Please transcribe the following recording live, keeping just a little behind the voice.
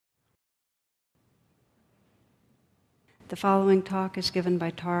The following talk is given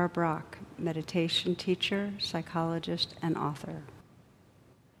by Tara Brach, meditation teacher, psychologist, and author.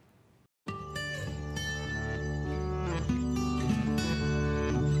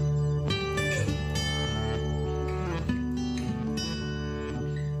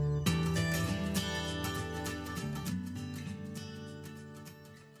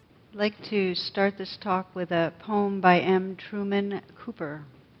 I'd like to start this talk with a poem by M. Truman Cooper.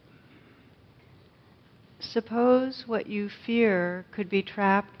 Suppose what you fear could be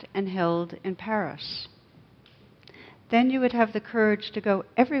trapped and held in Paris. Then you would have the courage to go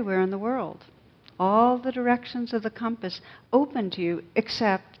everywhere in the world, all the directions of the compass open to you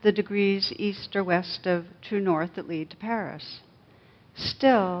except the degrees east or west of true north that lead to Paris.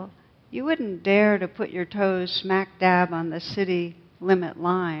 Still, you wouldn't dare to put your toes smack dab on the city limit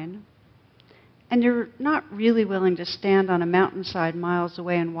line. And you're not really willing to stand on a mountainside miles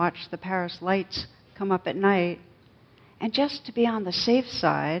away and watch the Paris lights come up at night. And just to be on the safe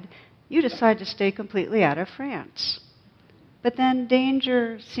side, you decide to stay completely out of France. But then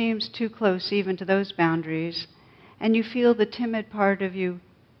danger seems too close even to those boundaries, and you feel the timid part of you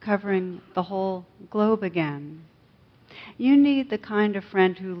covering the whole globe again. You need the kind of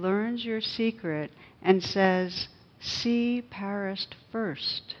friend who learns your secret and says, "See Paris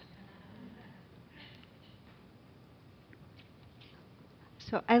first."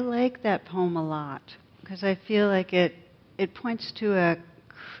 So I like that poem a lot because I feel like it points to a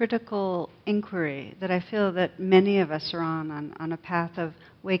critical inquiry that I feel that many of us are on a path of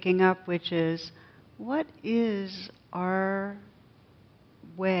waking up, which is, what is our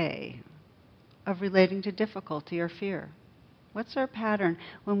way of relating to difficulty or fear? What's our pattern?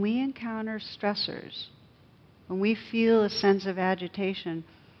 When we encounter stressors, when we feel a sense of agitation,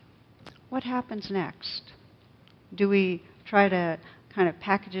 what happens next? Do we try to kind of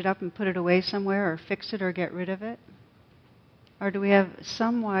package it up and put it away somewhere, or fix it or get rid of it? Or do we have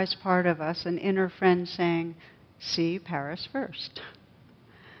some wise part of us, an inner friend, saying, "See Paris first"?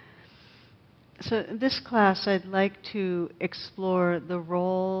 So this class, I'd like to explore the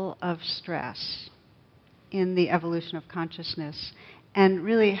role of stress in the evolution of consciousness, and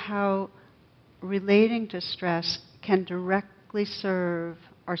really how relating to stress can directly serve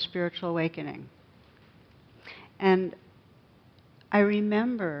our spiritual awakening. And I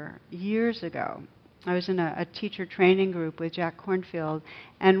remember years ago, I was in a teacher training group with Jack Kornfield,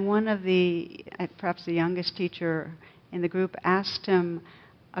 and one of perhaps the youngest teacher in the group, asked him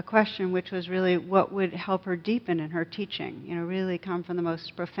a question which was really what would help her deepen in her teaching, really come from the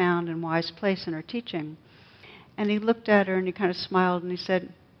most profound and wise place in her teaching. And he looked at her and he kind of smiled and he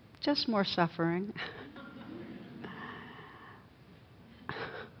said, "Just more suffering."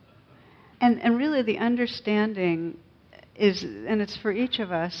 And really the understanding is, and it's for each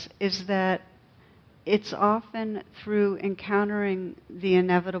of us, is that it's often through encountering the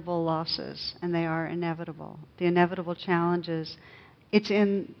inevitable losses, and they are inevitable, the inevitable challenges,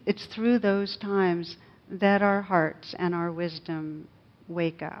 it's through those times that our hearts and our wisdom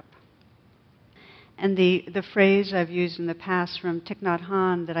wake up. And the phrase I've used in the past from Thich Nhat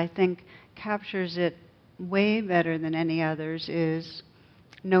Hanh that I think captures it way better than any others is,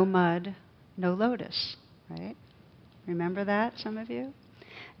 "No mud, no lotus," right? Remember that, some of you?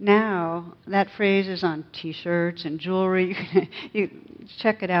 Now, that phrase is on T-shirts and jewelry. You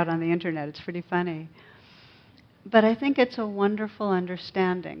check it out on the internet. It's pretty funny. But I think it's a wonderful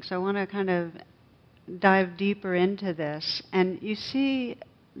understanding. So I want to kind of dive deeper into this. And you see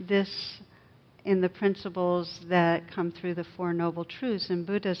this in the principles that come through the Four Noble Truths in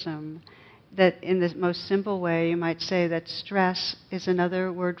Buddhism, that in the most simple way, you might say that stress is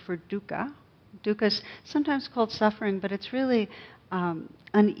another word for dukkha. Dukkha is sometimes called suffering, but it's really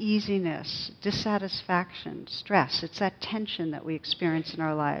uneasiness, dissatisfaction, stress. It's that tension that we experience in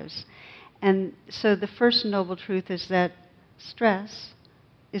our lives. And so the first noble truth is that stress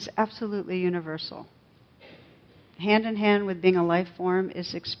is absolutely universal. Hand in hand with being a life form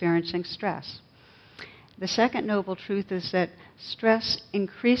is experiencing stress. The second noble truth is that stress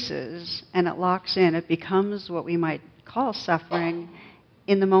increases and it locks in. It becomes what we might call suffering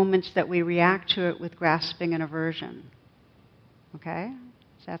in the moments that we react to it with grasping and aversion. Okay?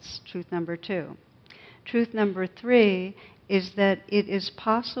 That's truth number 2. Truth number 3 is that it is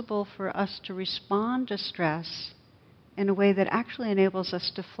possible for us to respond to stress in a way that actually enables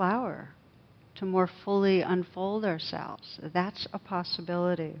us to flower, to more fully unfold ourselves. That's a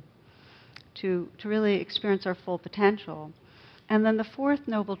possibility, to really experience our full potential. And then the fourth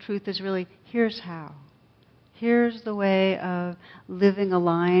noble truth is really, here's how. Here's the way of living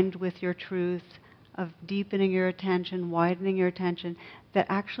aligned with your truth, of deepening your attention, widening your attention, that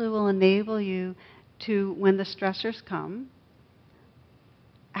actually will enable you to, when the stressors come,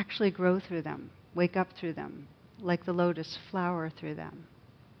 actually grow through them, wake up through them, like the lotus, flower through them.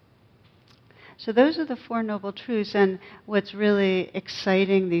 So those are the Four Noble Truths, and what's really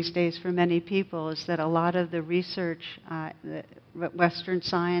exciting these days for many people is that a lot of the research, Western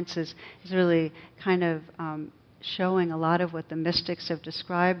science is really kind of showing a lot of what the mystics have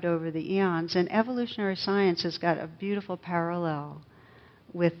described over the eons, and evolutionary science has got a beautiful parallel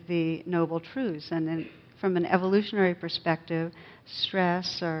with the Noble Truths. And then from an evolutionary perspective,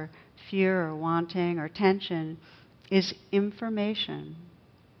 stress or fear or wanting or tension is information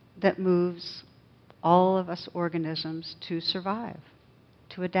that moves all of us organisms to survive,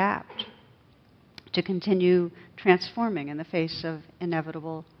 to adapt, to continue transforming in the face of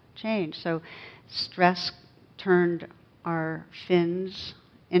inevitable change. So stress turned our fins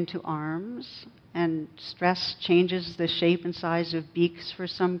into arms, and stress changes the shape and size of beaks for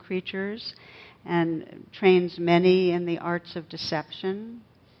some creatures and trains many in the arts of deception.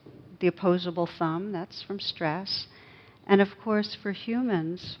 The opposable thumb, that's from stress. And of course, for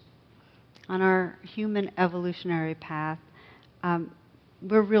humans, on our human evolutionary path,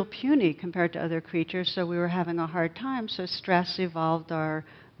 we're real puny compared to other creatures, so we were having a hard time. So stress evolved our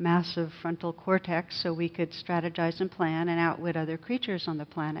massive frontal cortex so we could strategize and plan and outwit other creatures on the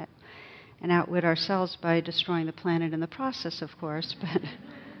planet. And outwit ourselves by destroying the planet in the process, of course.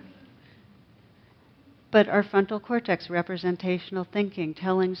 But our frontal cortex, representational thinking,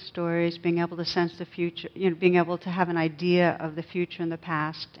 telling stories, being able to sense the future, being able to have an idea of the future and the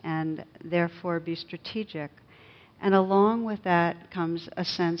past, and therefore be strategic. And along with that comes a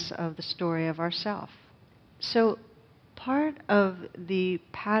sense of the story of ourself. So part of the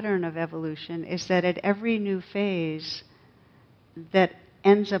pattern of evolution is that at every new phase that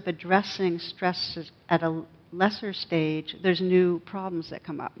ends up addressing stresses at a lesser stage, there's new problems that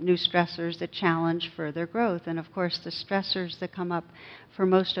come up, new stressors that challenge further growth. And of course, the stressors that come up for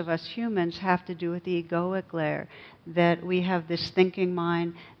most of us humans have to do with the egoic layer, that we have this thinking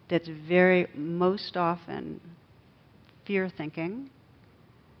mind that's most often fear thinking,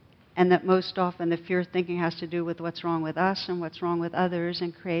 and that most often the fear thinking has to do with what's wrong with us and what's wrong with others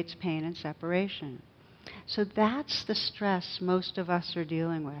and creates pain and separation. So that's the stress most of us are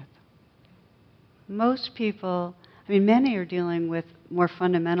dealing with. Most people, many are dealing with more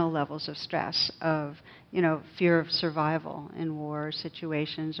fundamental levels of stress, of, fear of survival in war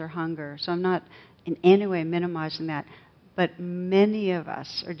situations or hunger. So I'm not in any way minimizing that, but many of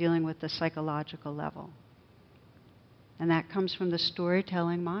us are dealing with the psychological level. And that comes from the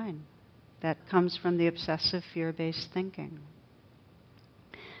storytelling mind. That comes from the obsessive fear-based thinking.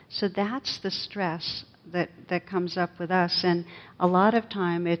 So that's the stress that comes up with us, and a lot of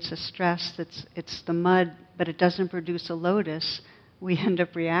time it's a stress it's the mud, but it doesn't produce a lotus. We end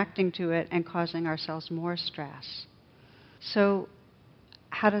up reacting to it and causing ourselves more stress. So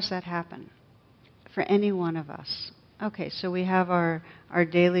how does that happen for any one of us? Okay, so we have our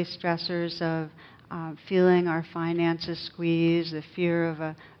daily stressors of feeling our finances squeezed, the fear of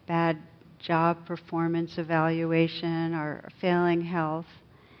a bad job performance evaluation, or failing health.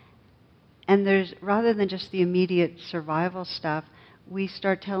 And there's, rather than just the immediate survival stuff, we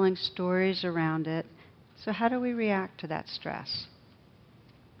start telling stories around it. So how do we react to that stress?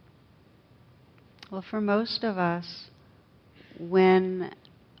 Well, for most of us, when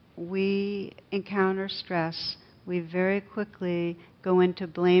we encounter stress, we very quickly go into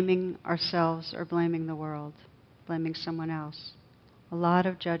blaming ourselves or blaming the world, blaming someone else. A lot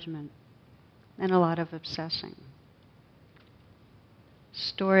of judgment and a lot of obsessing.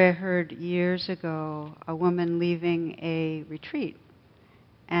 Story I heard years ago, a woman leaving a retreat,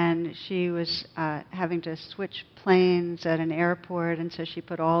 and she was having to switch planes at an airport, and so she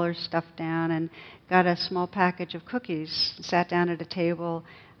put all her stuff down and got a small package of cookies, sat down at a table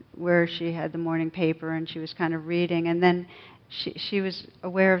where she had the morning paper, and she was kind of reading, and then she was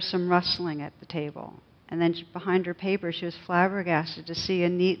aware of some rustling at the table. And then behind her paper, she was flabbergasted to see a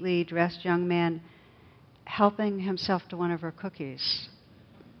neatly dressed young man helping himself to one of her cookies.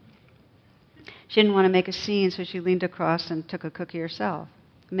 She didn't want to make a scene, so she leaned across and took a cookie herself.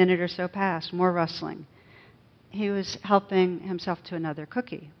 A minute or so passed, more rustling. He was helping himself to another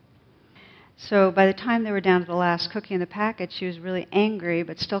cookie. So by the time they were down to the last cookie in the packet, she was really angry,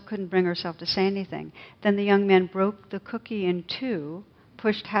 but still couldn't bring herself to say anything. Then the young man broke the cookie in two,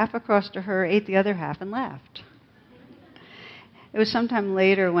 pushed half across to her, ate the other half, and left. It was sometime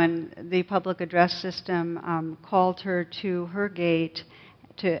later when the public address system called her to her gate,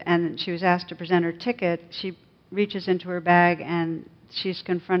 and she was asked to present her ticket. She reaches into her bag, and she's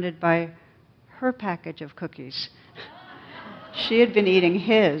confronted by her package of cookies. She had been eating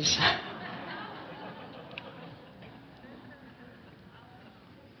his.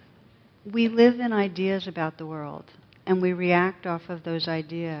 we live in ideas about the world, and we react off of those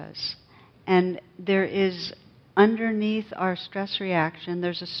ideas. And there is, underneath our stress reaction,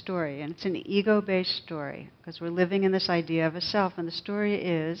 there's a story, and it's an ego-based story, because we're living in this idea of a self, and the story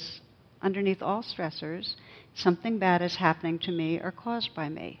is, underneath all stressors, something bad is happening to me or caused by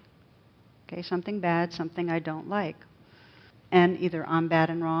me. Okay, something bad, something I don't like. And either I'm bad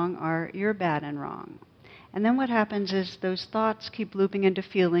and wrong or you're bad and wrong. And then what happens is those thoughts keep looping into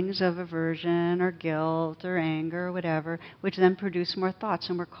feelings of aversion or guilt or anger or whatever, which then produce more thoughts,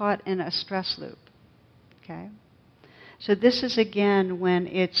 and we're caught in a stress loop. Okay? So this is again when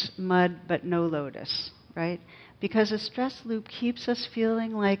it's mud but no lotus, right? Because a stress loop keeps us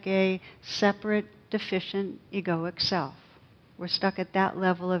feeling like a separate, deficient, egoic self. We're stuck at that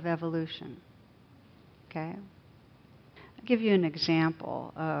level of evolution. Okay? I'll give you an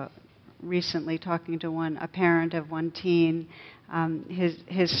example. Recently, talking to a parent of one teen,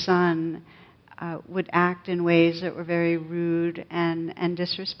 his son would act in ways that were very rude and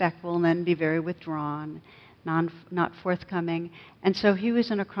disrespectful, and then be very withdrawn, not forthcoming. And so he was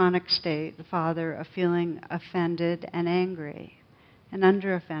in a chronic state, the father, of feeling offended and angry, and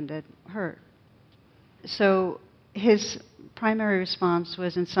under-offended, hurt. So his primary response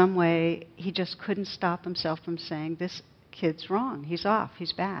was, in some way, he just couldn't stop himself from saying, this kid's wrong, he's off,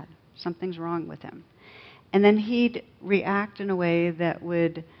 he's bad, something's wrong with him. And then he'd react in a way that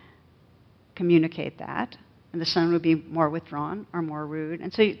would communicate that, and the son would be more withdrawn or more rude.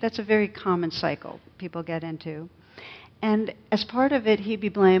 And so that's a very common cycle people get into. And as part of it, he'd be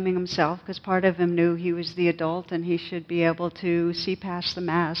blaming himself, because part of him knew he was the adult and he should be able to see past the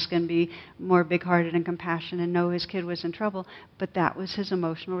mask and be more big-hearted and compassionate and know his kid was in trouble. But that was his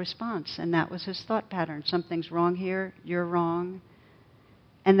emotional response, and that was his thought pattern. Something's wrong here, you're wrong.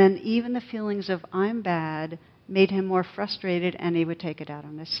 And then even the feelings of I'm bad made him more frustrated, and he would take it out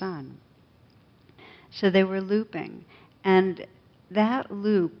on his son. So they were looping. And that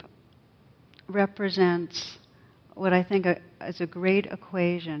loop represents what I think is a great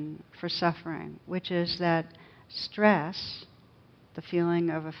equation for suffering, which is that stress, the feeling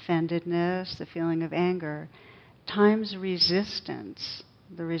of offendedness, the feeling of anger, times resistance.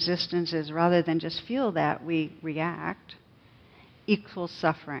 The resistance is, rather than just feel that, we react, equals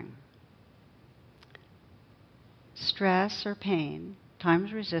suffering. Stress or pain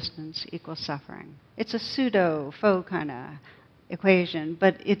times resistance equals suffering. It's a pseudo, faux kind of equation,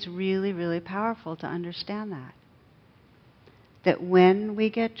 but it's really, really powerful to understand that. That when we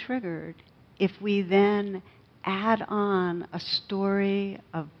get triggered, if we then add on a story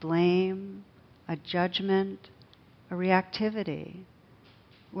of blame, a judgment, a reactivity,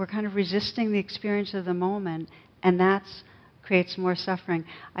 we're kind of resisting the experience of the moment, and that creates more suffering.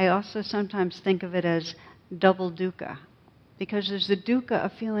 I also sometimes think of it as double dukkha, because there's the dukkha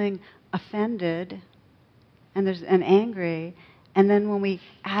of feeling offended and there's an angry, and then when we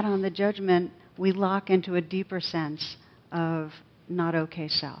add on the judgment, we lock into a deeper sense of not okay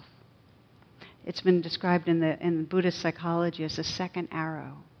self. It's been described in Buddhist psychology as the second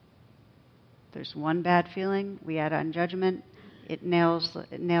arrow. There's one bad feeling, we add on judgment, it nails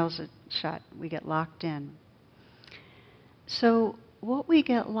it shut. We get locked in. So what we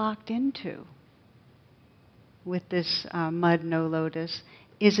get locked into with this mud no lotus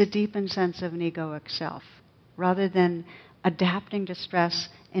is a deepened sense of an egoic self. Rather than adapting to stress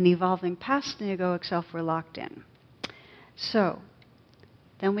and evolving past an egoic self, we're locked in. So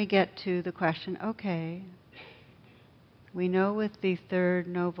then we get to the question, okay, we know with the third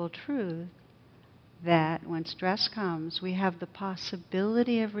noble truth that when stress comes, we have the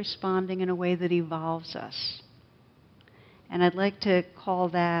possibility of responding in a way that evolves us. And I'd like to call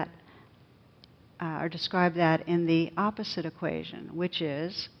that, or describe that in the opposite equation, which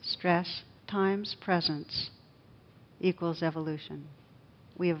is stress times presence equals evolution.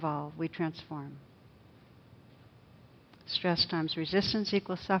 We evolve, we transform. Stress times resistance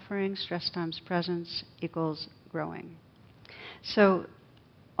equals suffering. Stress times presence equals growing. So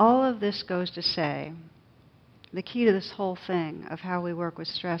all of this goes to say, the key to this whole thing of how we work with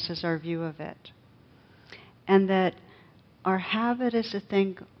stress is our view of it. And that our habit is to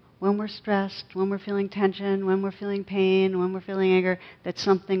think when we're stressed, when we're feeling tension, when we're feeling pain, when we're feeling anger, that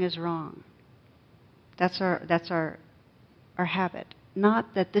something is wrong. That's our habit.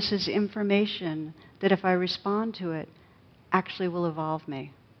 Not that this is information that if I respond to it, actually will evolve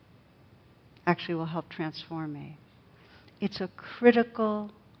me, actually will help transform me. It's a critical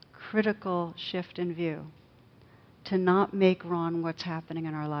shift in view to not make wrong what's happening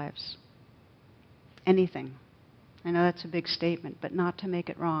in our lives. Anything. I know that's a big statement, but not to make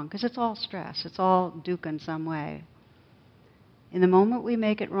it wrong, because it's all stress. It's all dukkha in some way. In the moment we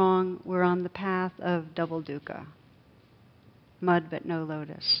make it wrong, we're on the path of double dukkha. Mud but no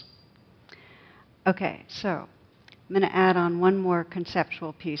lotus. Okay, so I'm going to add on one more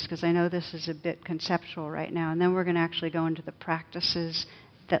conceptual piece, because I know this is a bit conceptual right now, and then we're going to actually go into the practices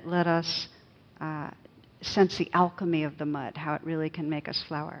that let us sense the alchemy of the mud, how it really can make us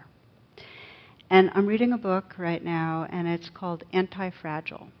flower. And I'm reading a book right now, and it's called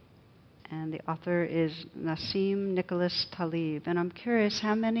Anti-Fragile. And the author is Nassim Nicholas Taleb. And I'm curious,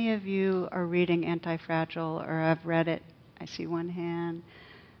 how many of you are reading Anti-Fragile or have read it? I see one hand,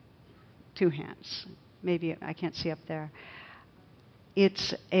 two hands. Maybe I can't see up there.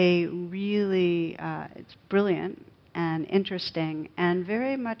 It's a really, it's brilliant and interesting and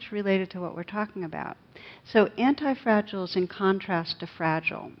very much related to what we're talking about. So anti-fragile is in contrast to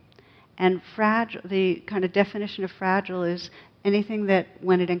fragile. And fragile, the kind of definition of fragile is anything that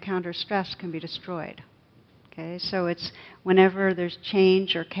when it encounters stress can be destroyed. Okay, so it's whenever there's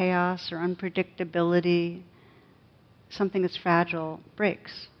change or chaos or unpredictability, something that's fragile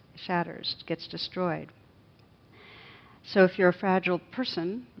breaks, shatters, gets destroyed. So if you're a fragile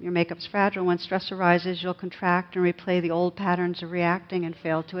person, your makeup's fragile, when stress arises, you'll contract and replay the old patterns of reacting and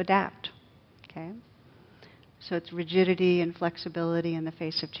fail to adapt. Okay? So it's rigidity and flexibility in the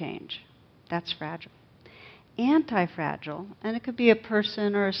face of change. That's fragile. Anti-fragile, and it could be a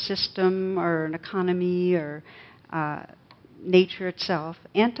person or a system or an economy or nature itself.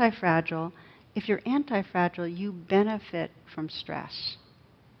 Anti-fragile, if you're anti-fragile, you benefit from stress.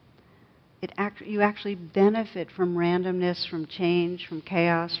 You actually benefit from randomness, from change, from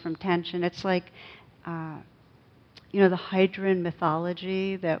chaos, from tension. It's like, the Hydra in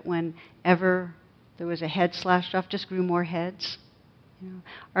mythology, that whenever there was a head slashed off, just grew more heads.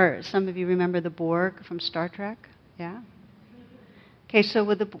 Or some of you remember the Borg from Star Trek? Yeah? Okay, so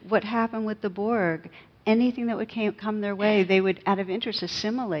what happened with the Borg, anything that would come their way, they would, out of interest,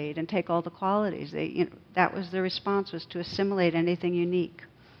 assimilate and take all the qualities. That was their response, was to assimilate anything unique.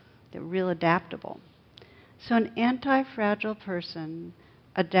 They're real adaptable. So an anti-fragile person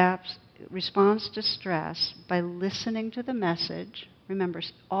responds to stress by listening to the message. Remember,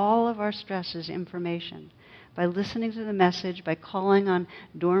 all of our stress is information. By listening to the message, by calling on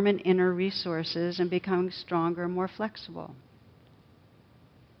dormant inner resources and becoming stronger, more flexible.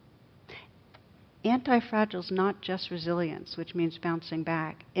 Anti-fragile is not just resilience, which means bouncing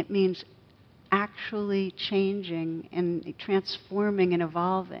back. It means actually changing and transforming and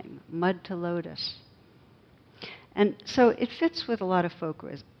evolving, mud to lotus. And so it fits with a lot of folk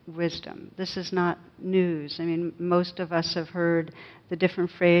wisdom. This is not news. I mean, most of us have heard the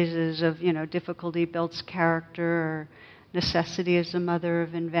different phrases of, difficulty builds character, or necessity is the mother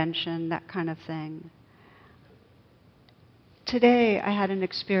of invention, that kind of thing. Today I had an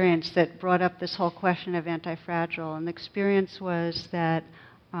experience that brought up this whole question of anti-fragile, and the experience was that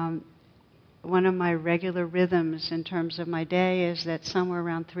one of my regular rhythms in terms of my day is that somewhere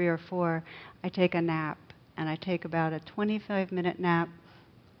around 3 or 4, I take a nap, and I take about a 25-minute nap.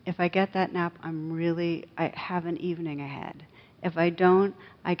 If I get that nap, I have an evening ahead. If I don't,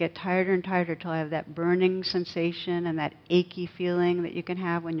 I get tighter and tighter till I have that burning sensation and that achy feeling that you can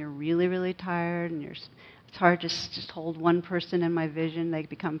have when you're really, really tired, and it's hard to just hold one person in my vision. They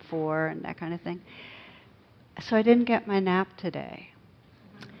become 4 and that kind of thing. So I didn't get my nap today.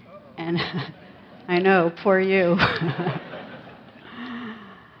 And I know, poor you.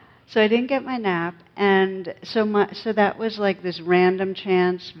 So I didn't get my nap, and so that was like this random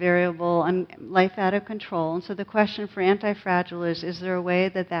chance, variable, life out of control. And so the question for anti-fragile is there a way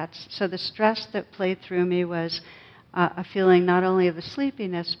that's... So the stress that played through me was a feeling not only of the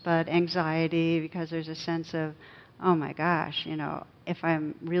sleepiness, but anxiety, because there's a sense of, oh my gosh, if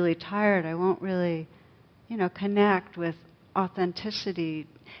I'm really tired, I won't really, connect with authenticity.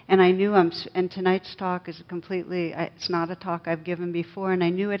 And I knew and tonight's talk is it's not a talk I've given before, and I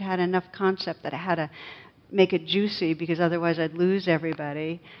knew it had enough concept that I had to make it juicy, because otherwise I'd lose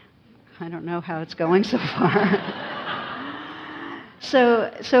everybody. I don't know how it's going so far.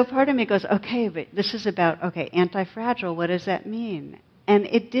 So part of me goes, okay, but this is about, anti-fragile, what does that mean? And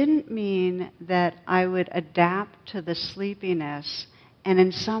it didn't mean that I would adapt to the sleepiness and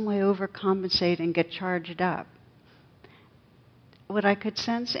in some way overcompensate and get charged up. What I could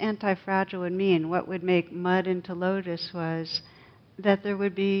sense anti-fragile would mean, what would make mud into lotus, was that there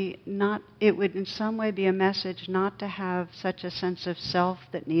would be it would in some way be a message not to have such a sense of self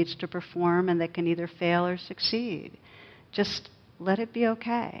that needs to perform and that can either fail or succeed. Just let it be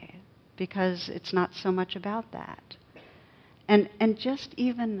okay, because it's not so much about that. And just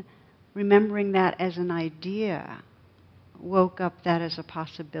even remembering that as an idea woke up that as a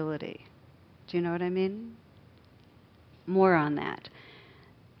possibility. Do you know what I mean? more on that.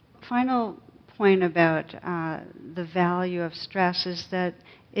 Final point about the value of stress is that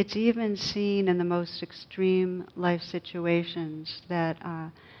it's even seen in the most extreme life situations that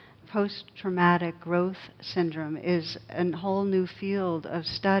post-traumatic growth syndrome is a whole new field of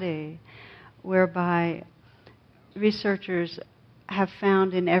study whereby researchers have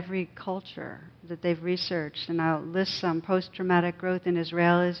found in every culture that they've researched, and I'll list some: post-traumatic growth in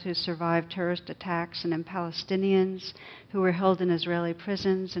Israelis who survived terrorist attacks, and in Palestinians who were held in Israeli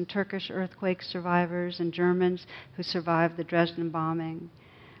prisons, and Turkish earthquake survivors, and Germans who survived the Dresden bombing.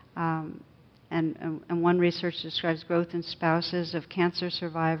 And one research describes growth in spouses of cancer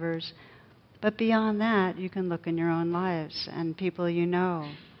survivors. But beyond that, you can look in your own lives and people you know.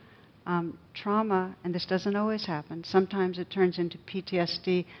 Trauma, and this doesn't always happen, sometimes it turns into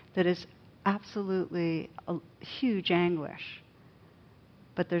PTSD that is absolutely a huge anguish.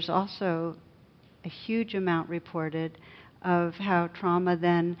 But there's also a huge amount reported of how trauma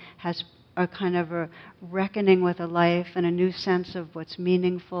then has a kind of a reckoning with a life and a new sense of what's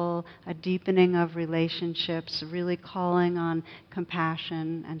meaningful, a deepening of relationships, really calling on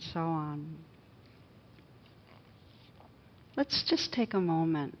compassion, and so on. Let's just take a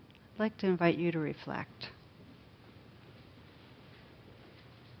moment. I'd like to invite you to reflect.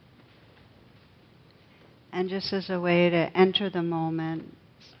 And just as a way to enter the moment,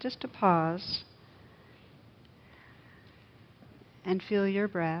 just to pause and feel your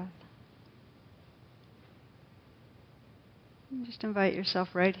breath. And just invite yourself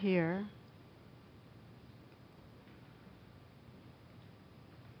right here.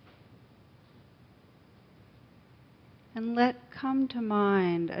 And let come to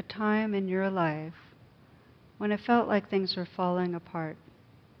mind a time in your life when it felt like things were falling apart,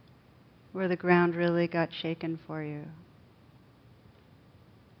 where the ground really got shaken for you.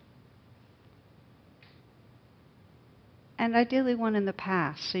 And ideally one in the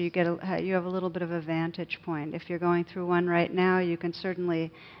past, so you have a little bit of a vantage point. If you're going through one right now, you can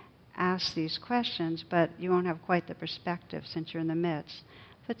certainly ask these questions, but you won't have quite the perspective since you're in the midst.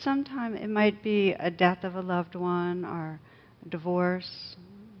 But sometime it might be a death of a loved one, or a divorce,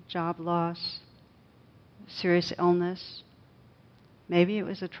 job loss, serious illness. Maybe it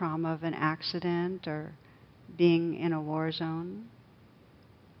was a trauma of an accident or being in a war zone.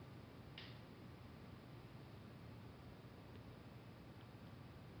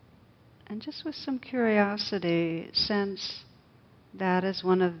 And just with some curiosity, sense that as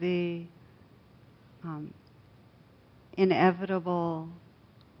one of the inevitable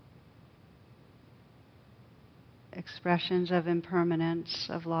expressions of impermanence,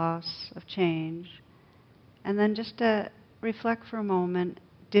 of loss, of change. And then just to reflect for a moment,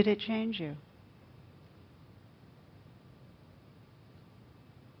 did it change you?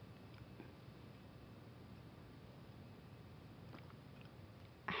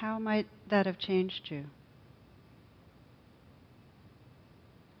 How might that have changed you?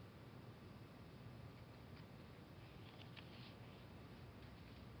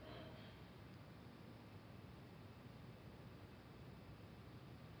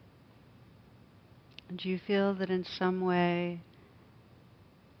 Do you feel that in some way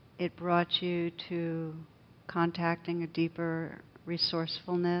it brought you to contacting a deeper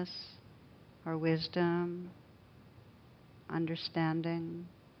resourcefulness or wisdom, understanding?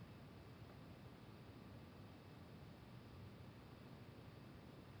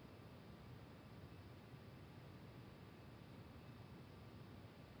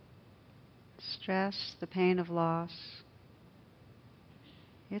 Stress, the pain of loss,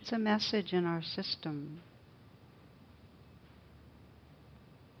 it's a message in our system.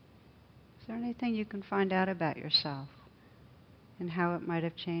 Is there anything you can find out about yourself and how it might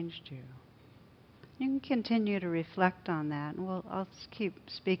have changed you? You can continue to reflect on that, and I'll keep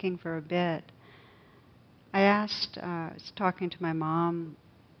speaking for a bit. I was talking to my mom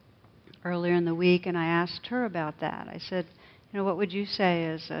earlier in the week, and I asked her about that. I said, what would you say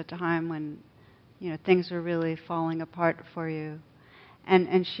is a time when, things were really falling apart for you?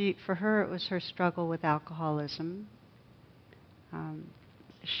 And for her, it was her struggle with alcoholism.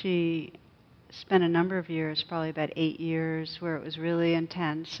 She spent a number of years, probably about 8 years, where it was really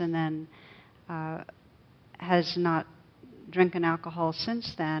intense, and then has not drinking alcohol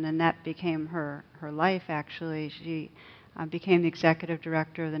since then, and that became her life, actually. She became the executive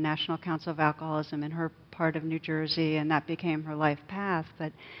director of the National Council of Alcoholism in her part of New Jersey, and that became her life path.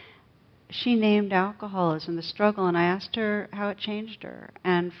 But she named alcoholism the struggle, and I asked her how it changed her.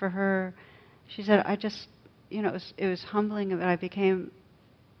 And for her, she said, it was humbling, but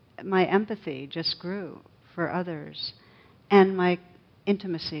my empathy just grew for others, and my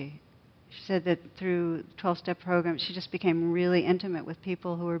intimacy She said that through 12-step program, she just became really intimate with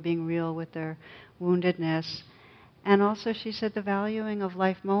people who were being real with their woundedness. And also she said the valuing of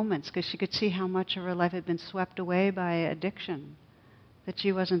life moments, because she could see how much of her life had been swept away by addiction, that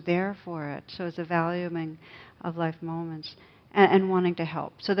she wasn't there for it. So it's the valuing of life moments and wanting to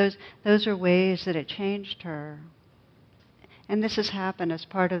help. So those are ways that it changed her. And this has happened as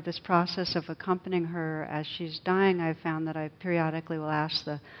part of this process of accompanying her as she's dying. I've found that I periodically will ask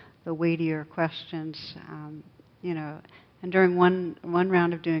the weightier questions, And during one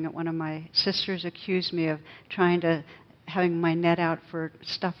round of doing it, one of my sisters accused me of having my net out for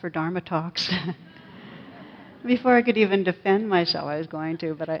stuff for Dharma talks. Before I could even defend myself, I was going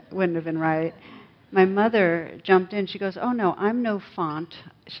to, but I wouldn't have been right. My mother jumped in. She goes, "Oh no, I'm no font."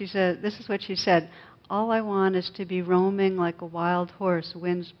 She said, this is what she said: "All I want is to be roaming like a wild horse,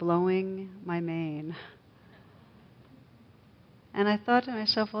 winds blowing my mane." And I thought to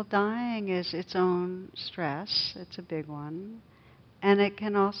myself, well, dying is its own stress. It's a big one. And it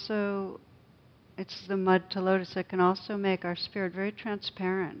can also, it's the mud to lotus, it can also make our spirit very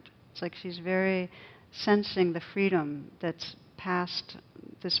transparent. It's like she's very sensing the freedom that's past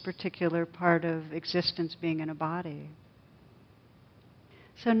this particular part of existence being in a body.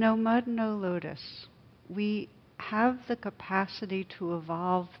 So no mud, no lotus. We have the capacity to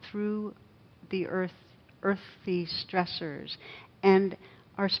evolve through the earthy stressors. And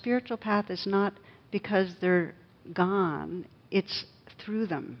our spiritual path is not because they're gone, it's through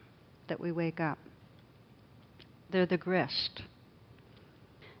them that we wake up. They're the grist.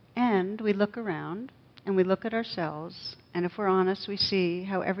 And we look around and we look at ourselves, and if we're honest, we see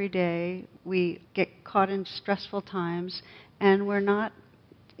how every day we get caught in stressful times, and we're not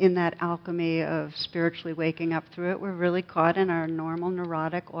in that alchemy of spiritually waking up through it. We're really caught in our normal,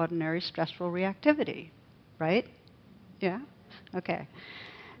 neurotic, ordinary, stressful reactivity. Right? Yeah? Okay.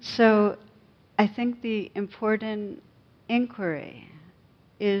 So I think the important inquiry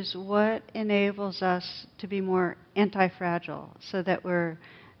is what enables us to be more anti-fragile, so that we're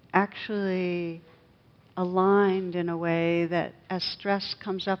actually aligned in a way that as stress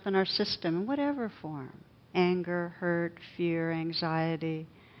comes up in our system, in whatever form, anger, hurt, fear, anxiety,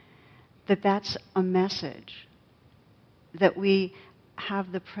 that's a message, that we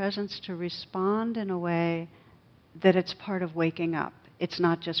have the presence to respond in a way that it's part of waking up. It's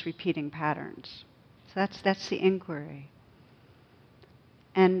not just repeating patterns. So that's the inquiry.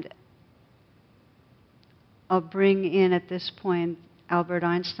 And I'll bring in at this point Albert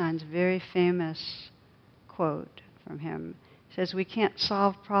Einstein's very famous quote from him. It says, "We can't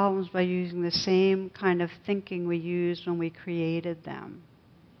solve problems by using the same kind of thinking we used when we created them."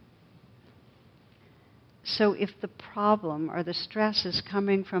 So if the problem or the stress is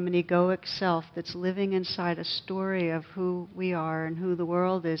coming from an egoic self that's living inside a story of who we are and who the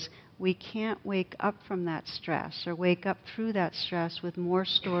world is, we can't wake up from that stress or wake up through that stress with more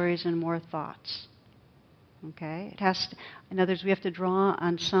stories and more thoughts. Okay? It has to, in other words, we have to draw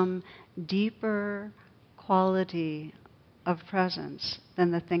on some deeper quality of presence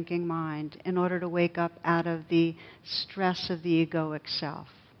than the thinking mind in order to wake up out of the stress of the egoic self.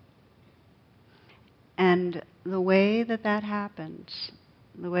 And the way that happens,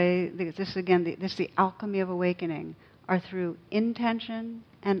 this is the alchemy of awakening, are through intention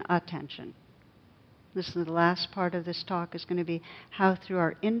and attention. This is the last part of this talk, is going to be how through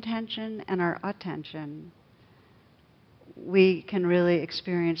our intention and our attention we can really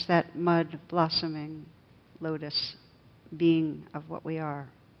experience that mud blossoming lotus being of what we are.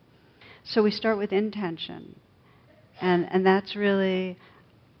 So we start with intention, and that's really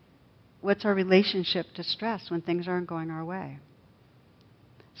what's our relationship to stress when things aren't going our way.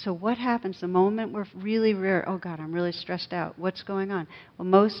 So what happens the moment we're really oh God, I'm really stressed out. What's going on? Well,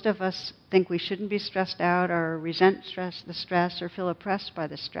 most of us think we shouldn't be stressed out or resent the stress or feel oppressed by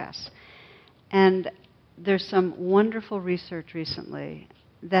the stress. And there's some wonderful research recently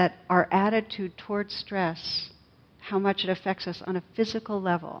that our attitude towards stress, how much it affects us on a physical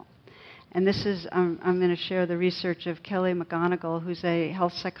level. And this is, I'm going to share the research of Kelly McGonigal, who's a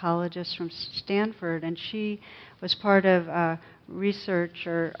health psychologist from Stanford, and she was part of research,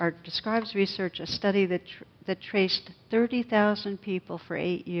 or describes research, a study that traced 30,000 people for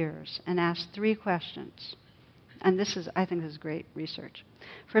 8 years and asked 3 questions. And I think this is great research.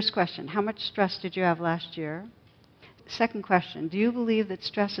 First question, how much stress did you have last year? Second question, do you believe that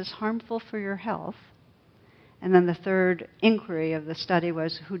stress is harmful for your health? And then the third inquiry of the study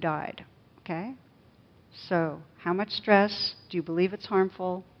was, who died? Okay? So, how much stress? Do you believe it's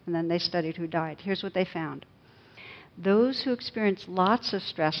harmful? And then they studied who died. Here's what they found. Those who experienced lots of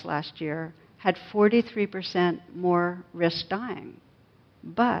stress last year had 43% more risk dying.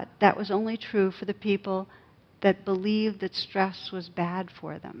 But that was only true for the people that believed that stress was bad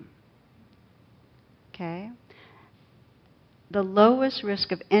for them. Okay? The lowest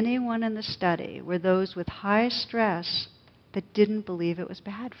risk of anyone in the study were those with high stress that didn't believe it was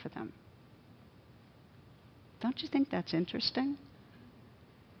bad for them. Don't you think that's interesting?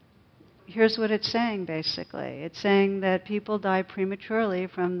 Here's what it's saying, basically. It's saying that people die prematurely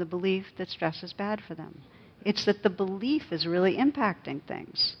from the belief that stress is bad for them. It's that the belief is really impacting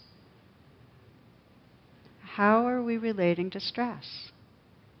things. How are we relating to stress?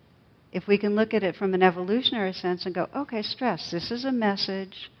 If we can look at it from an evolutionary sense and go, okay, stress, this is a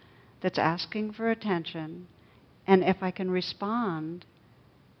message that's asking for attention, and if I can respond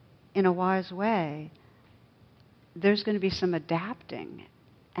in a wise way, there's going to be some adapting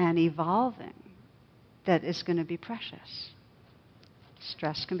and evolving that is going to be precious.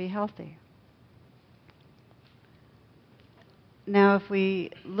 Stress can be healthy. Now, if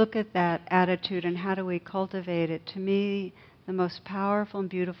we look at that attitude and how do we cultivate it, to me, the most powerful and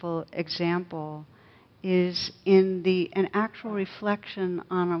beautiful example is in an actual reflection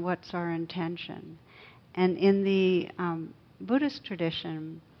on what's our intention. And in the Buddhist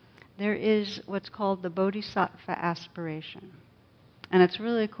tradition, there is what's called the bodhisattva aspiration. And it's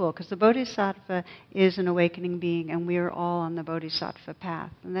really cool, because the bodhisattva is an awakening being, and we are all on the bodhisattva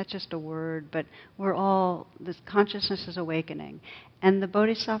path. And that's just a word, but we're all, this consciousness is awakening. And the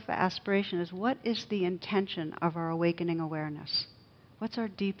bodhisattva aspiration is, what is the intention of our awakening awareness? What's our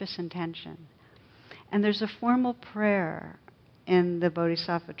deepest intention? And there's a formal prayer in the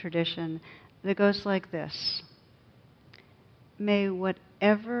bodhisattva tradition that goes like this. May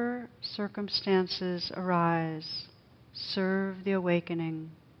whatever circumstances arise serve the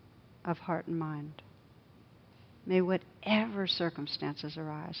awakening of heart and mind. May whatever circumstances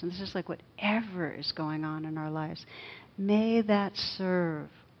arise, and this is like whatever is going on in our lives, may that serve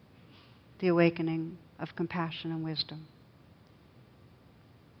the awakening of compassion and wisdom.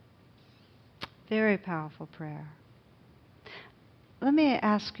 Very powerful prayer. Let me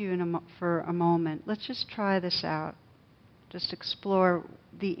ask you for a moment, let's just try this out. Just explore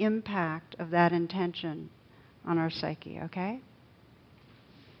the impact of that intention on our psyche, okay?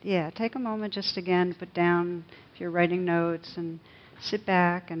 Yeah, take a moment just again to put down, if you're writing notes, and sit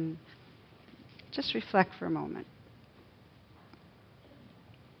back and just reflect for a moment.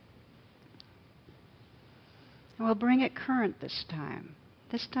 And we'll bring it current this time.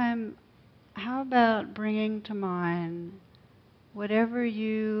 This time, how about bringing to mind whatever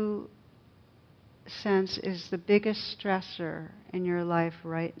you sense is the biggest stressor in your life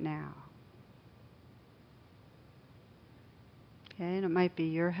right now? Okay, and it might be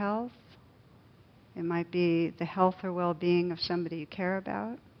your health. It might be the health or well-being of somebody you care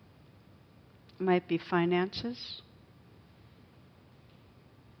about. It might be finances.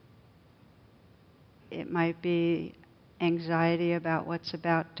 It might be anxiety about what's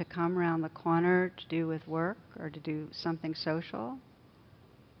about to come around the corner to do with work or to do something social.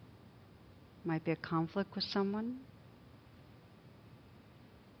 It might be a conflict with someone.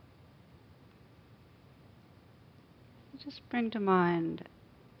 Just bring to mind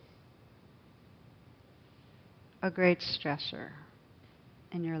a great stressor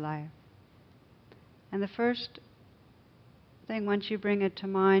in your life. And the first thing, once you bring it to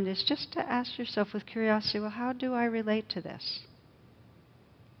mind, is just to ask yourself with curiosity, well, how do I relate to this?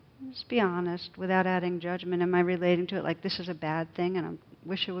 Just be honest, without adding judgment. Am I relating to it like this is a bad thing and I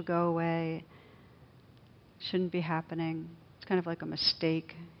wish it would go away? Shouldn't be happening. It's kind of like a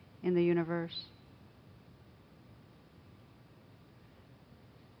mistake in the universe.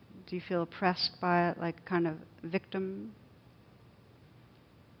 Do you feel oppressed by it, like kind of victim?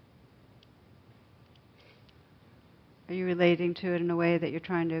 Are you relating to it in a way that you're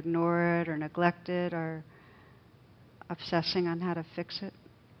trying to ignore it or neglect it or obsessing on how to fix it?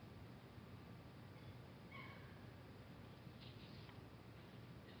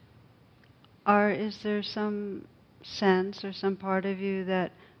 Or is there some sense or some part of you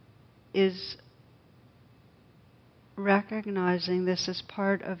that is recognizing this as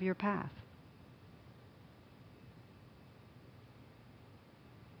part of your path?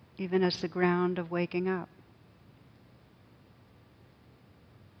 Even as the ground of waking up.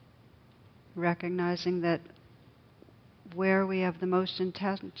 Recognizing that where we have the most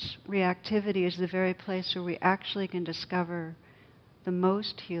intense reactivity is the very place where we actually can discover the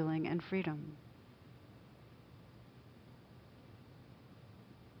most healing and freedom.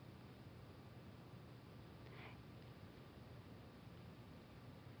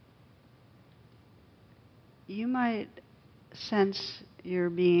 You might sense your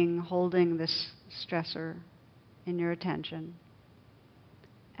being holding this stressor in your attention.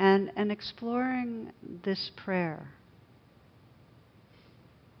 and exploring this prayer.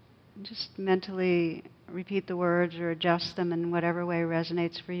 Just mentally repeat the words or adjust them in whatever way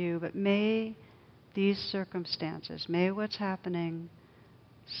resonates for you. But may these circumstances, may what's happening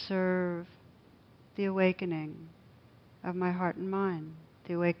serve the awakening of my heart and mind,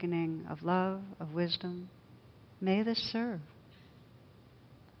 the awakening of love, of wisdom. May this serve.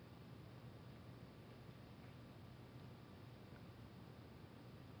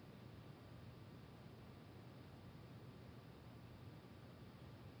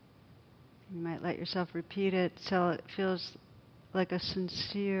 You might let yourself repeat it so it feels like a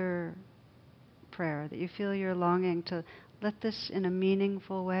sincere prayer, that you feel you're longing to let this in a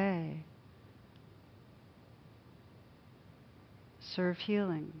meaningful way serve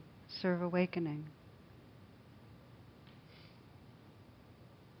healing, serve awakening.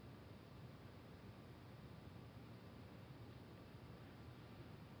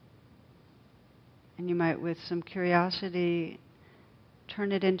 And you might, with some curiosity,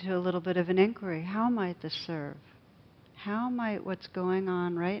 turn it into a little bit of an inquiry. How might this serve? How might what's going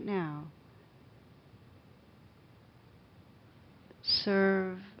on right now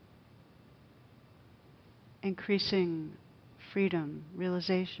serve increasing freedom,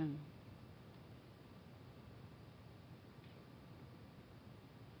 realization?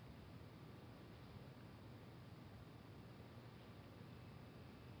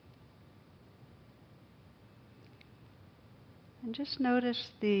 And just notice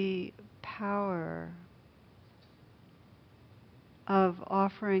the power of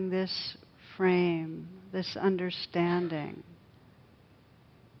offering this frame, this understanding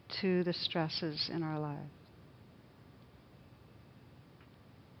to the stresses in our lives.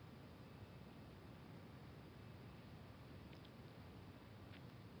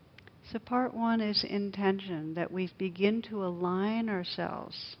 So part one is intention, that we begin to align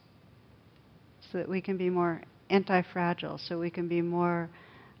ourselves so that we can be more anti-fragile, so we can be more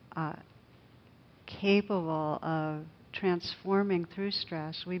capable of transforming through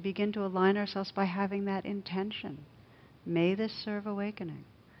stress. We begin to align ourselves by having that intention. May this serve awakening.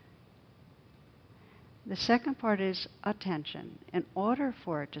 The second part is attention. In order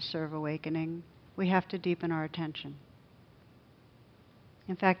for it to serve awakening, we have to deepen our attention.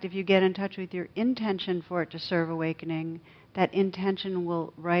 In fact, if you get in touch with your intention for it to serve awakening, that intention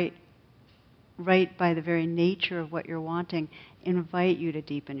will right by the very nature of what you're wanting, invite you to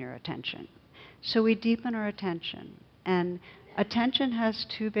deepen your attention. So we deepen our attention. And attention has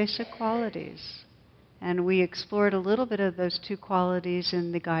two basic qualities. And we explored a little bit of those two qualities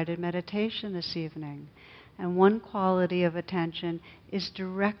in the guided meditation this evening. And one quality of attention is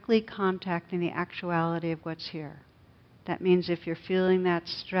directly contacting the actuality of what's here. That means if you're feeling that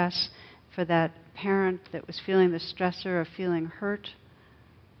stress for that parent that was feeling the stressor of feeling hurt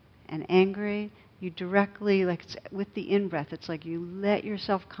and angry, you directly, like it's with the in-breath, it's like you let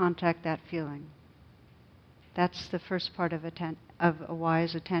yourself contact that feeling. That's the first part of a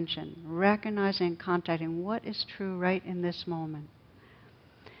wise attention, recognizing and contacting what is true right in this moment.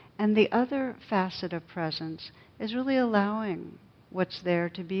 And the other facet of presence is really allowing what's there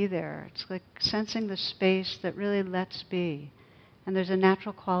to be there. It's like sensing the space that really lets be. And there's a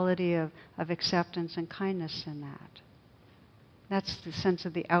natural quality of acceptance and kindness in that. That's the sense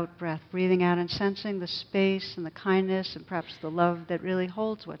of the out-breath, breathing out and sensing the space and the kindness and perhaps the love that really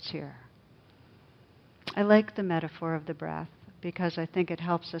holds what's here. I like the metaphor of the breath because I think it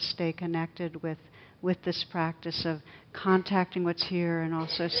helps us stay connected with this practice of contacting what's here and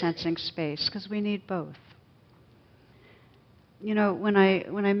also sensing space, because we need both. You know, when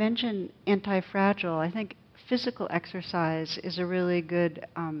I mention anti-fragile, I think physical exercise is a really good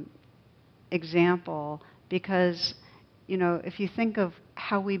example, because, you know, if you think of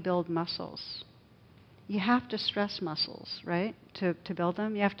how we build muscles, you have to stress muscles, right? To build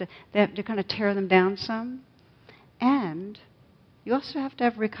them, they have to kind of tear them down some, and you also have to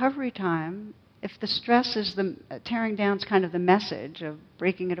have recovery time. If the stress is the tearing down is kind of the message of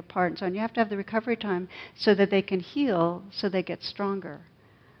breaking it apart and so on, you have to have the recovery time so that they can heal, so they get stronger.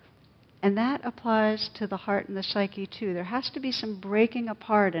 And that applies to the heart and the psyche too. There has to be some breaking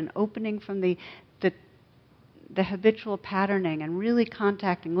apart and opening from the habitual patterning and really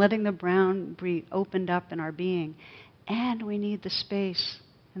contacting, letting the brown be opened up in our being. And we need the space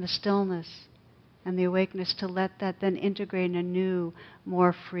and the stillness and the awakeness to let that then integrate in a new,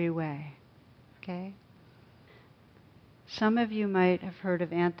 more free way. Okay? Some of you might have heard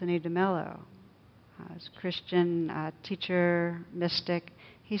of Anthony DeMello, a Christian teacher, mystic.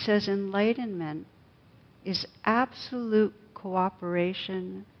 He says enlightenment is absolute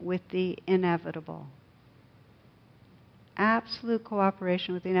cooperation with the inevitable. absolute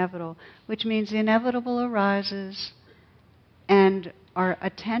cooperation with the inevitable, which means the inevitable arises and our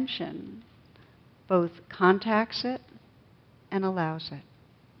attention both contacts it and allows it.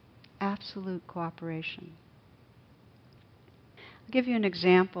 Absolute cooperation. I'll give you an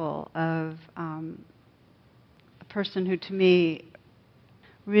example of a person who, to me,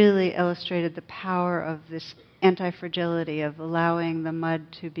 really illustrated the power of this anti-fragility of allowing the mud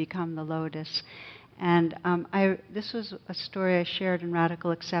to become the lotus. And this was a story I shared in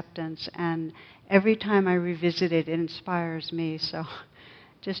Radical Acceptance, and every time I revisit it, it inspires me. So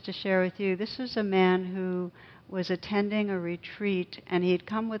just to share with you, this was a man who was attending a retreat, and he had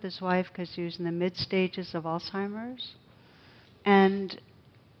come with his wife because he was in the mid-stages of Alzheimer's. And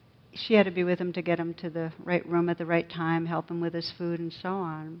she had to be with him to get him to the right room at the right time, help him with his food and so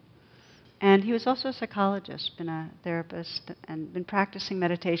on. And he was also a psychologist, been a therapist, and been practicing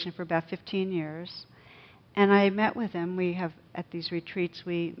meditation for about 15 years. And I met with him. We have, at these retreats,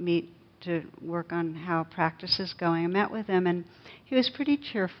 we meet to work on how practice is going. I met with him, and he was pretty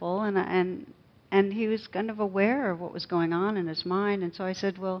cheerful, and he was kind of aware of what was going on in his mind. And so I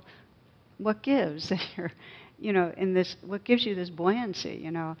said, well, what gives that you're, in this, what gives you this buoyancy,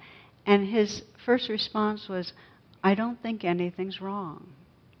 And his first response was, I don't think anything's wrong.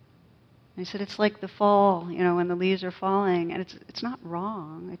 And he said, it's like the fall, when the leaves are falling, and it's not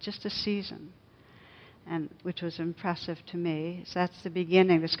wrong, it's just a season. And which was impressive to me. So that's the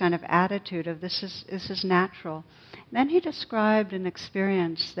beginning, this kind of attitude of this is natural. And then he described an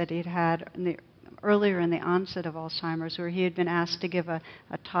experience that he'd had earlier in the onset of Alzheimer's, where he had been asked to give a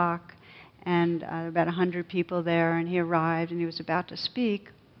talk, and about 100 people there, and he arrived and he was about to speak,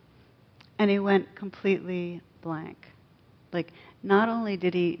 and he went completely blank. Like, not only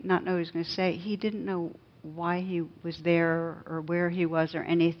did he not know what he was going to say, he didn't know why he was there or where he was or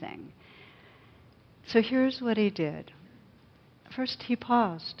anything. So here's what he did. First, he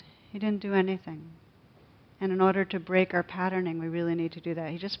paused. He didn't do anything. And in order to break our patterning, we really need to do that.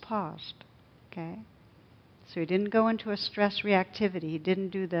 He just paused. Okay? So he didn't go into a stress reactivity. He didn't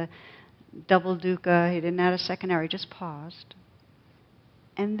do the double dukkha. He didn't add a second hour. He just paused.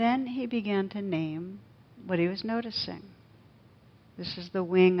 And then he began to name what he was noticing. This is the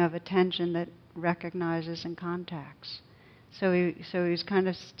wing of attention that recognizes and contacts. So he was kind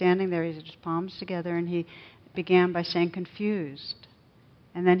of standing there, he had his palms together, and he began by saying confused.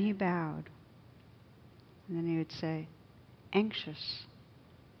 And then he bowed. And then he would say, anxious,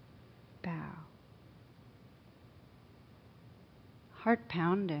 bow. Heart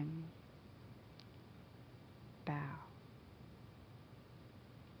pounding, bow.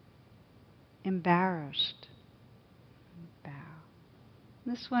 Embarrassed, bow.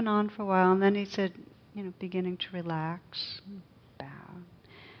 This went on for a while, and then he said, beginning to relax, bow.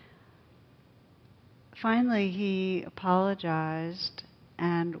 Finally, he apologized,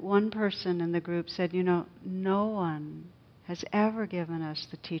 and one person in the group said, no one has ever given us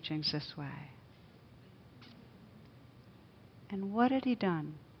the teachings this way. And what had he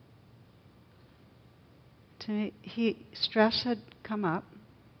done? To me, stress had come up,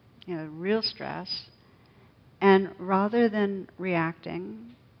 real stress, and rather than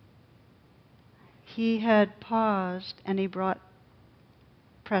reacting, he had paused and he brought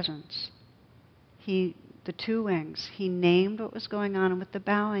presence. The two wings, he named what was going on, and with the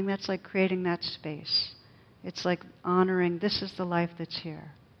bowing, that's like creating that space. It's like honoring, this is the life that's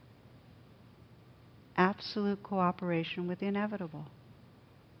here. Absolute cooperation with the inevitable.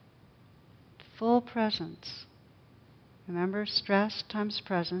 Full presence. Remember, stress times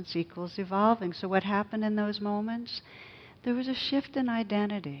presence equals evolving. So what happened in those moments? There was a shift in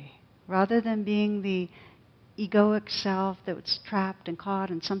identity. Rather than being the egoic-self that was trapped and caught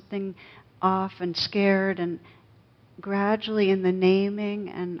in something off and scared, and gradually in the naming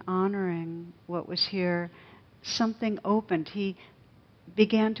and honoring what was here, something opened. He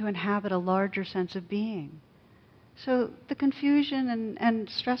began to inhabit a larger sense of being. So the confusion and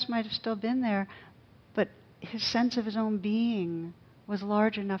stress might have still been there, but his sense of his own being was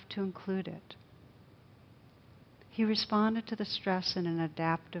large enough to include it. He responded to the stress in an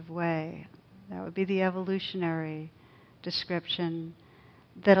adaptive way. That would be the evolutionary description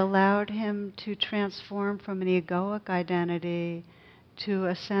that allowed him to transform from an egoic identity to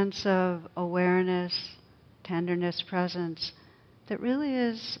a sense of awareness, tenderness, presence that really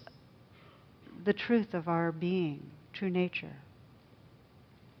is the truth of our being, true nature.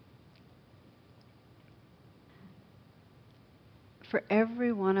 For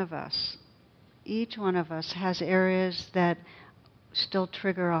every one of us, each one of us has areas that still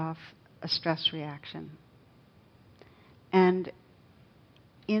trigger off a stress reaction. And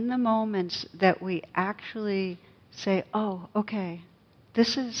in the moments that we actually say, oh, okay,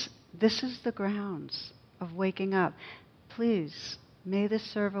 this is the grounds of waking up. Please, may this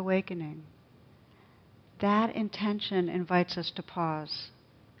serve awakening. That intention invites us to pause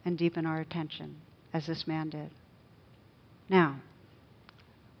and deepen our attention, as this man did. Now,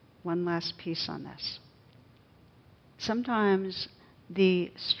 one last piece on this. Sometimes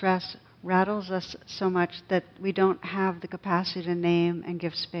the stress rattles us so much that we don't have the capacity to name and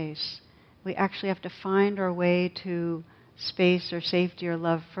give space. We actually have to find our way to space or safety or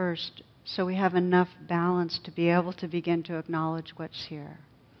love first, so we have enough balance to be able to begin to acknowledge what's here.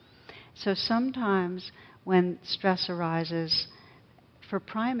 So sometimes when stress arises, for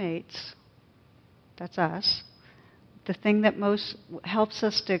primates, that's us, the thing that most helps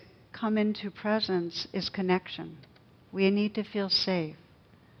us to come into presence is connection. We need to feel safe.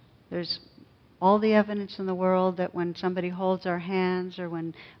 There's all the evidence in the world that when somebody holds our hands or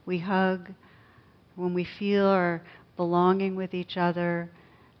when we hug, when we feel our belonging with each other,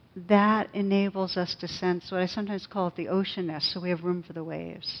 that enables us to sense what I sometimes call it the oceanness, so we have room for the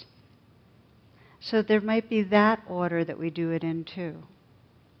waves. So there might be that order that we do it in too.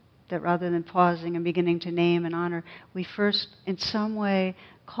 That rather than pausing and beginning to name and honor, we first in some way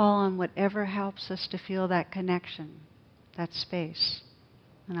call on whatever helps us to feel that connection, that space.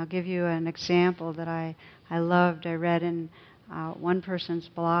 And I'll give you an example that I loved. I read in one person's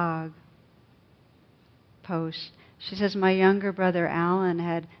blog post. She says, my younger brother Alan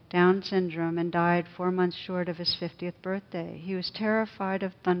had Down syndrome and died 4 months short of his 50th birthday. He was terrified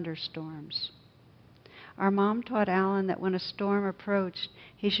of thunderstorms. Our mom taught Alan that when a storm approached,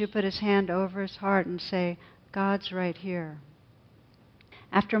 he should put his hand over his heart and say, God's right here.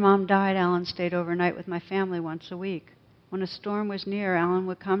 After Mom died, Alan stayed overnight with my family once a week. When a storm was near, Alan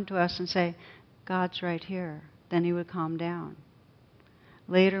would come to us and say, God's right here. Then he would calm down.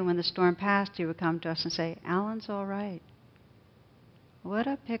 Later, when the storm passed, he would come to us and say, Alan's all right. What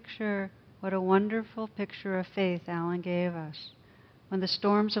a picture, what a wonderful picture of faith Alan gave us. When the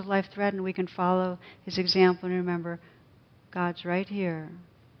storms of life threaten, we can follow his example and remember, God's right here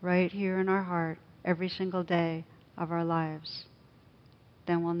in our heart, every single day of our lives.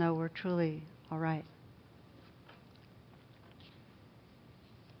 Then we'll know we're truly all right.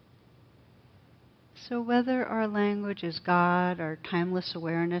 So whether our language is God, or timeless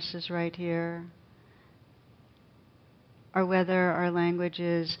awareness is right here, or whether our language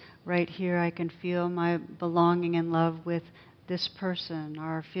is right here, I can feel my belonging and love with this person,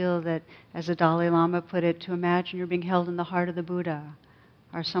 or feel that, as the Dalai Lama put it, to imagine you're being held in the heart of the Buddha,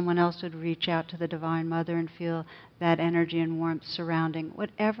 or someone else would reach out to the Divine Mother and feel that energy and warmth surrounding,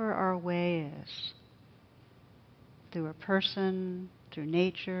 whatever our way is, through a person, through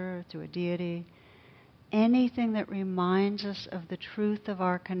nature, through a deity, anything that reminds us of the truth of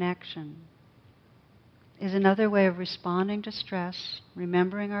our connection is another way of responding to stress,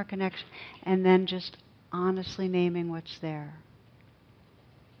 remembering our connection, and then just honestly naming what's there.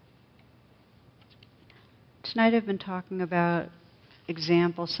 Tonight I've been talking about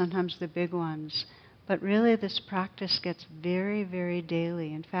examples, sometimes the big ones, but really this practice gets very, very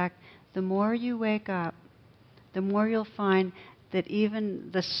daily. In fact, the more you wake up, the more you'll find that even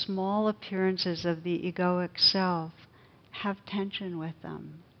the small appearances of the egoic self have tension with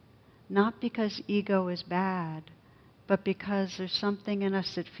them. Not because ego is bad, but because there's something in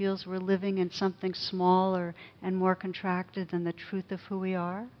us that feels we're living in something smaller and more contracted than the truth of who we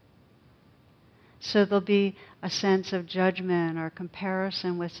are. So there'll be a sense of judgment or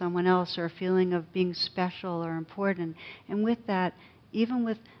comparison with someone else, or a feeling of being special or important. And with that, even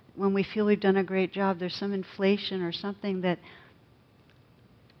with when we feel we've done a great job, there's some inflation or something that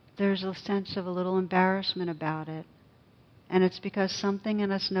there's a sense of a little embarrassment about it. And it's because something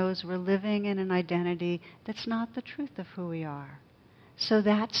in us knows we're living in an identity that's not the truth of who we are. So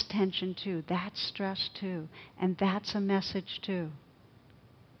that's tension too, that's stress too, and that's a message too.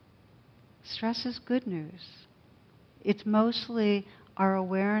 Stress is good news. It's mostly our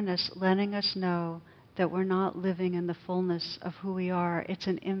awareness letting us know that we're not living in the fullness of who we are. It's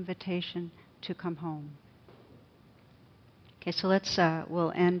an invitation to come home. Okay, so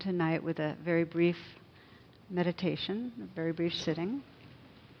we'll end tonight with a very brief meditation, a very brief sitting.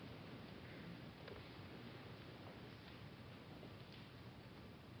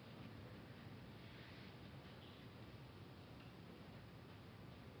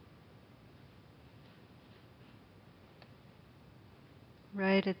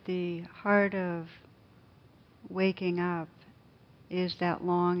 Right at the heart of waking up is that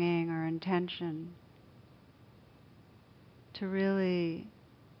longing or intention to really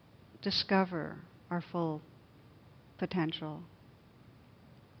discover our full potential,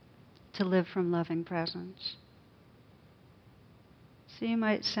 to live from loving presence. So you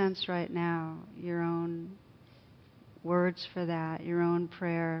might sense right now your own words for that, your own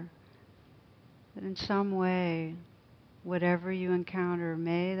prayer, that in some way, whatever you encounter,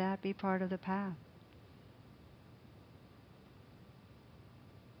 may that be part of the path.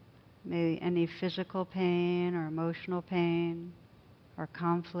 May any physical pain or emotional pain or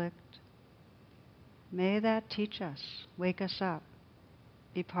conflict, may that teach us, wake us up,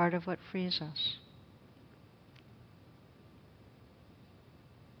 be part of what frees us.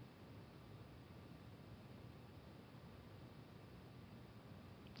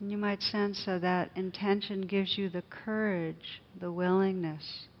 And you might sense that intention gives you the courage, the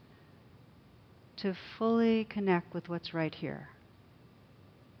willingness to fully connect with what's right here.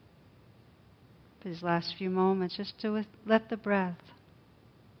 These last few moments, just to let the breath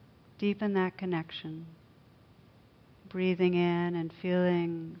deepen that connection. Breathing in and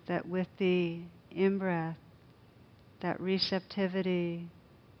feeling that with the in-breath, that receptivity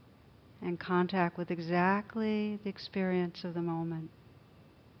and contact with exactly the experience of the moment.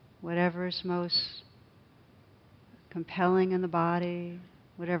 Whatever is most compelling in the body,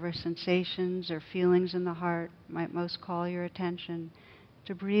 whatever sensations or feelings in the heart might most call your attention,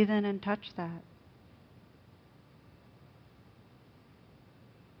 to breathe in and touch that.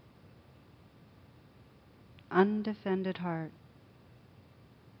 Undefended heart.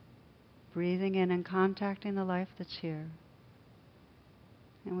 Breathing in and contacting the life that's here.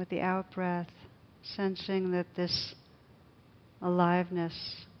 And with the out-breath, sensing that this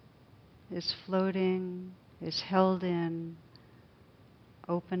aliveness is floating, is held in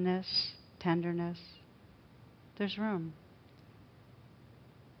openness, tenderness. There's room.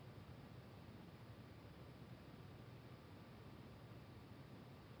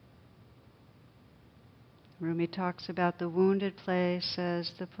 Rumi talks about the wounded place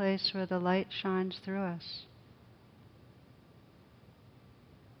as the place where the light shines through us.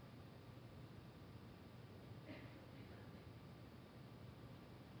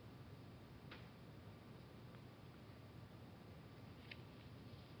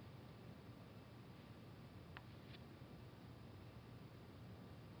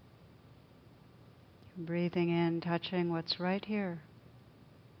 Breathing in, touching what's right here.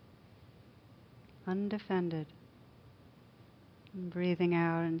 Undefended. And breathing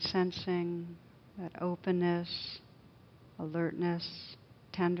out and sensing that openness, alertness,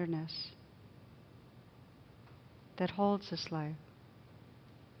 tenderness that holds this life.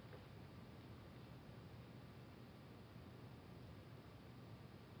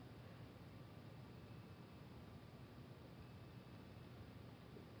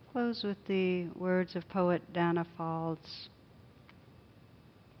 Close with the words of poet Dana Faulds.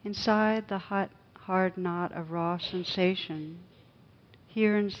 Inside the hot, hard knot of raw sensation,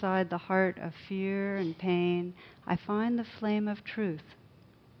 here inside the heart of fear and pain, I find the flame of truth.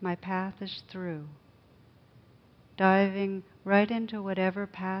 My path is through. Diving right into whatever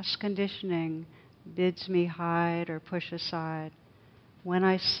past conditioning bids me hide or push aside. When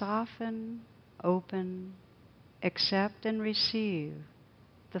I soften, open, accept and receive,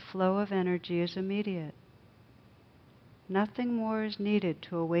 the flow of energy is immediate. Nothing more is needed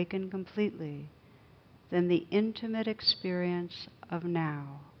to awaken completely than the intimate experience of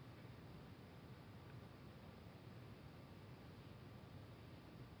now.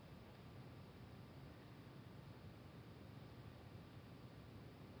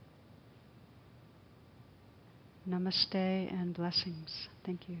 Namaste and blessings.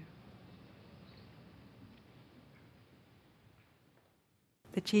 Thank you.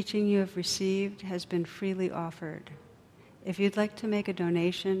 The teaching you have received has been freely offered. If you'd like to make a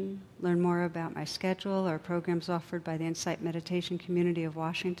donation, learn more about my schedule or programs offered by the Insight Meditation Community of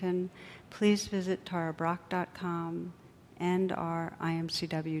Washington, please visit tarabrock.com and imcw.org.